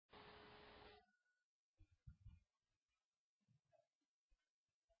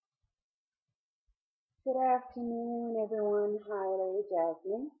Good afternoon, everyone. Hi, Lady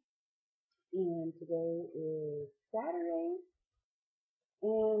Jasmine. And today is Saturday,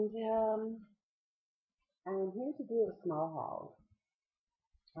 and I'm here to do a small haul.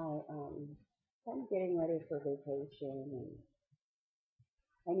 Kind of getting ready for vacation, and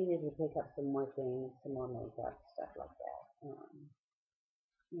I needed to pick up some more things, some more makeup, stuff like that,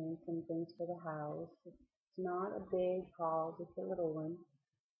 and some things for the house. It's not a big haul, just a little one,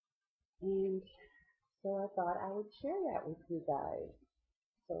 and so I thought I would share that with you guys.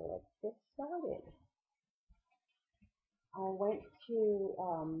 So let's get started. I went to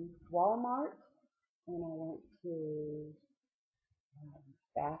Walmart and I went to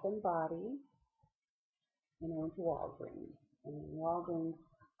Bath and Body and I went to Walgreens. And in Walgreens,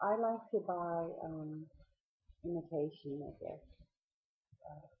 I like to buy imitation, I guess,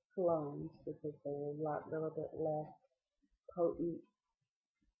 colognes because they're a little bit less potent,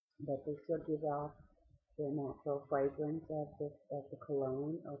 but they still give off the natural fragrance of the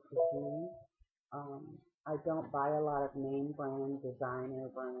cologne or perfume. Um, I don't buy a lot of name brand, designer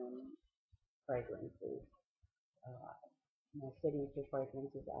brand fragrances. Uh, my signature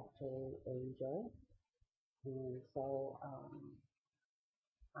fragrance is actually Angel, and so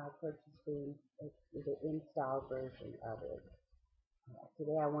I purchased the in-style version of it.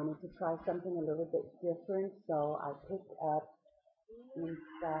 Today I wanted to try something a little bit different, so I picked up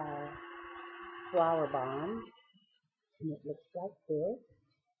in-style Flower Bomb, and it looks like this.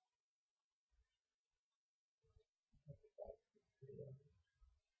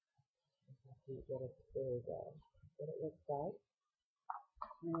 I can't get it. There we go. What it looks like,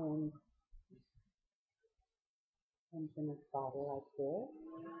 and comes in a bottle like this.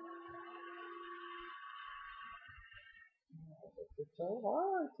 This is so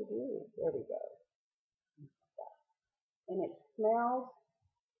hard to do. There we go. And it smells.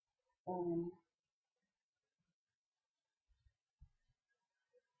 Um,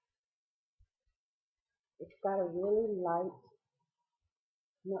 it's got a really light,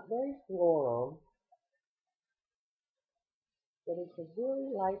 not very floral, but it's a really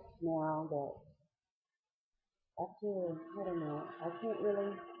light smell that after, I don't know, I can't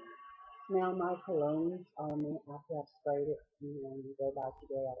really smell my colognes after I've sprayed it. You go by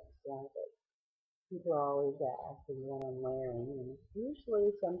today, I don't smell it. People are always asking what I'm wearing, and it's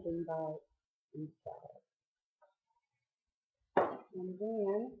usually something by inside. And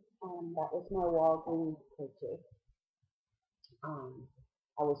then, that was my Walgreens purchase. Um,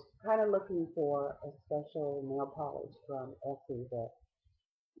 I was kind of looking for a special nail polish from Essie, but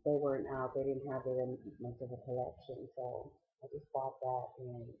they weren't out. They didn't have very much of a collection, so I just bought that,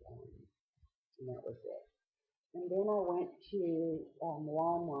 and that was it. And then I went to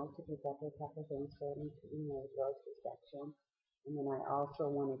Walmart to pick up a couple things for me, the grocery section. And then I also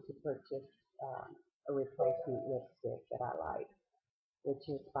wanted to purchase a replacement lipstick that I like, which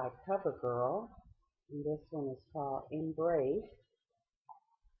is by CoverGirl. And this one is called Embrace,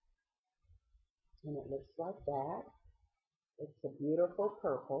 and it looks like that. It's a beautiful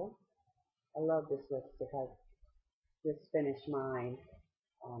purple. I love this lipstick. I just finished mine.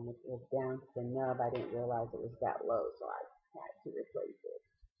 It was down to the nub. I didn't realize it was that low, so I had to replace it.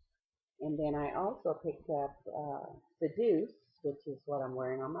 And then I also picked up Seduce, which is what I'm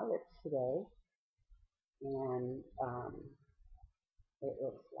wearing on my lips today. And it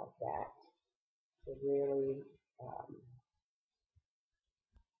looks like that. It's a really um,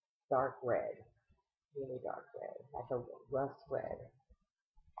 dark red, really dark red, like a rust red.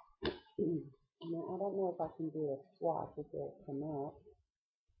 Now, I don't know if I can do a swatch if it'll come out.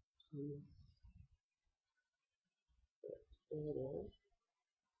 Um, There it is.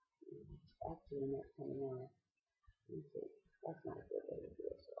 It's actually not coming out. Let me see. That's not a good way to do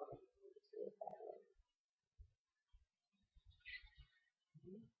a swatch. Let's do it that way.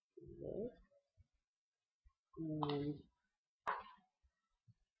 And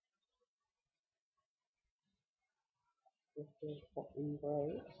this is the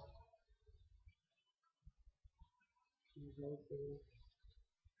Embrace. And this is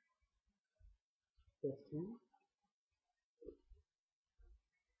this one.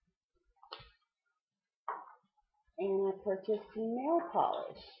 And I purchased some nail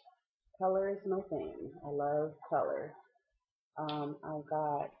polish. Color is my thing. I love color. I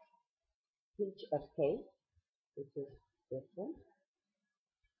got Peach of Cake, which is this one.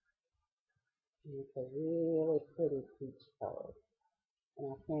 And it's a really pretty peach color. And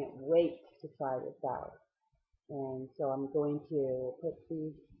I can't wait to try this out. And so I'm going to put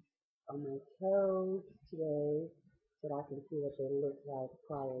these on my toes today so that I can see what they look like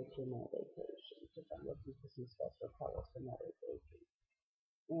prior to my vacation. Because I'm looking for some special colors for my vacation.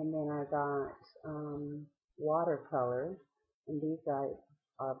 And then I got watercolor, and these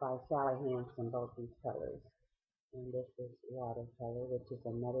are by Sally Hansen, both these colors. And this is watercolor, which is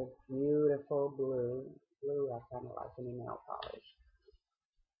another beautiful blue. Blue I kind of like in nail polish.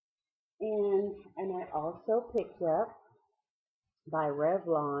 And I also picked up by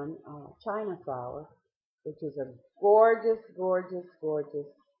Revlon China Flower, which is a gorgeous, gorgeous, gorgeous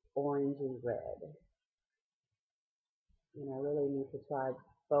orangey red. And I really need to try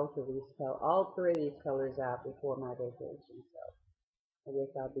both of these colors, all three of these colors out before my vacation. So I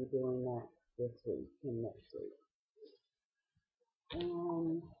guess I'll be doing that this week and next week.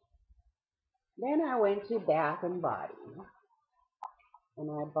 And then I went to Bath and Body,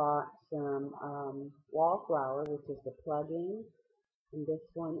 and I bought some Wallflower, which is the plug-in, and this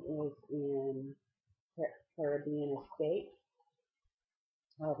one is in Caribbean Escape.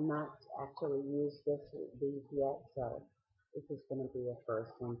 I have not actually used these yet, so this is going to be a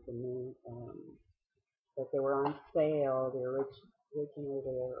first one for me. But they were on sale. Originally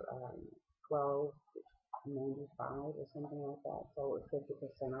they were $12.95 or something like that, so it was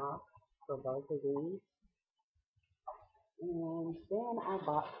 50% off for both of these. And then I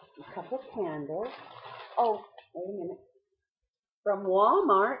bought a couple candles. Oh, wait a minute. From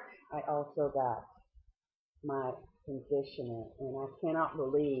Walmart, I also got my conditioner, and I cannot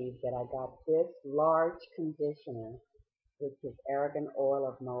believe that I got this large conditioner, which is Argan Oil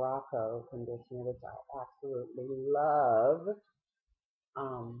of Morocco conditioner, which I absolutely love.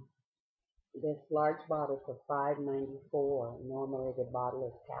 This large bottle for $5.94. Normally the bottle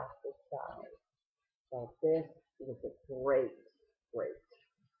is half this size. So this was a great, great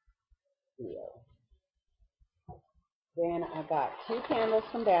deal. Then I got two candles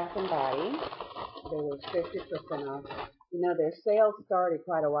from Bath and Body. They were 50% off. You know, their sale started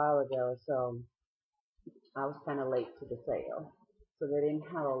quite a while ago, so I was kind of late to the sale. So they didn't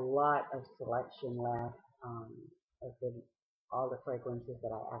have a lot of selection left of all the fragrances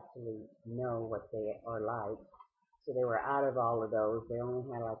that I actually know what they are like. So they were out of all of those. They only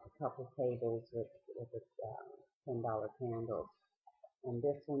had like a couple tables with $10 candles. And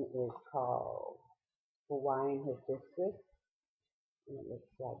this one is called Hawaiian Hibiscus. And it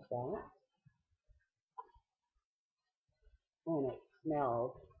looks like that. And it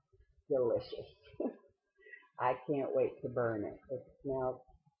smells delicious. I can't wait to burn it. It smells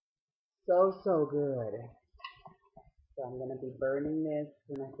so, so good. So I'm going to be burning this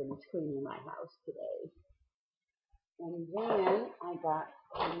when I finish cleaning my house today. And then I got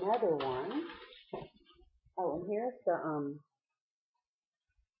another one. Oh, and here's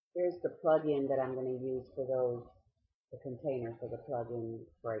the plug-in that I'm going to use for the container for the plug-in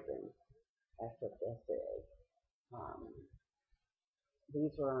fragrance. That's what this is. Um,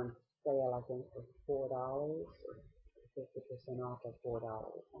 these were on sale, I think, for $4, or 50% off of $4.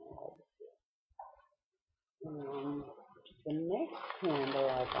 And the next candle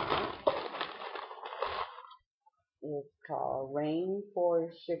I got is called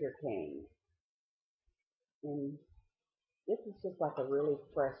Rainforest Sugarcane. And this is just like a really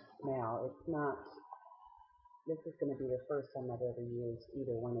fresh smell. It's not, this is going to be the first time I've ever used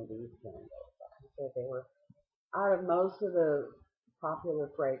either one of these candles. So they were out of most of the popular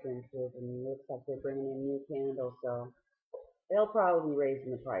fragrances, and it looks like they're bringing in new candles, so they'll probably be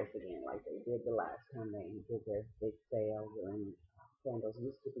raising the price again like they did the last time they did their big sale. And candles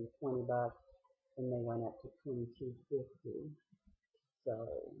used to be $20, and they went up to $22.50. So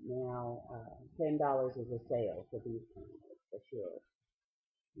now $10 is a sale for these candles for sure,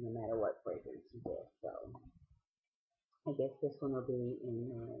 no matter what fragrance you get. So I guess this one will be in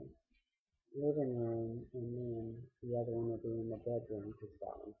my living room, and then the other one will be in the bedroom because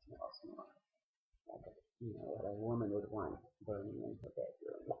that one smells more like what a woman would want burning in her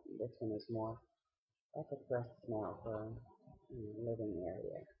bedroom. And this one is more like a fresh smell for living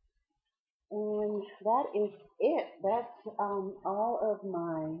area. And that is it. That's all of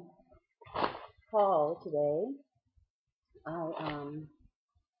my haul today.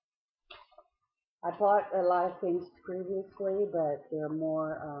 I bought a lot of things previously, but they're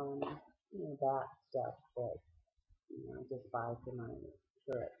more that stuff that I just buy for my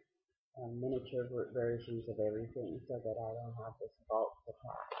for miniature versions of everything, so that I don't have this bulk to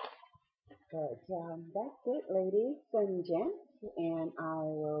pack. But that's it, ladies and gents, and I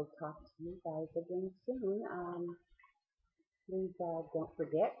will talk to you guys again soon. Please don't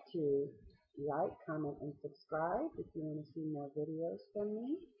forget to like, comment, and subscribe if you want to see more videos from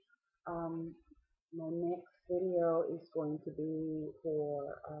me. My next video is going to be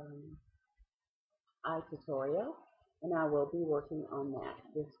for eye tutorial, and I will be working on that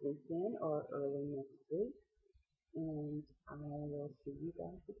this weekend or early next week. and I will see you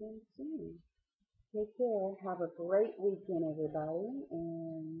guys again soon. Take care. Have a great weekend, everybody,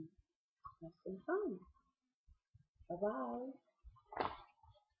 and have some fun. Bye bye.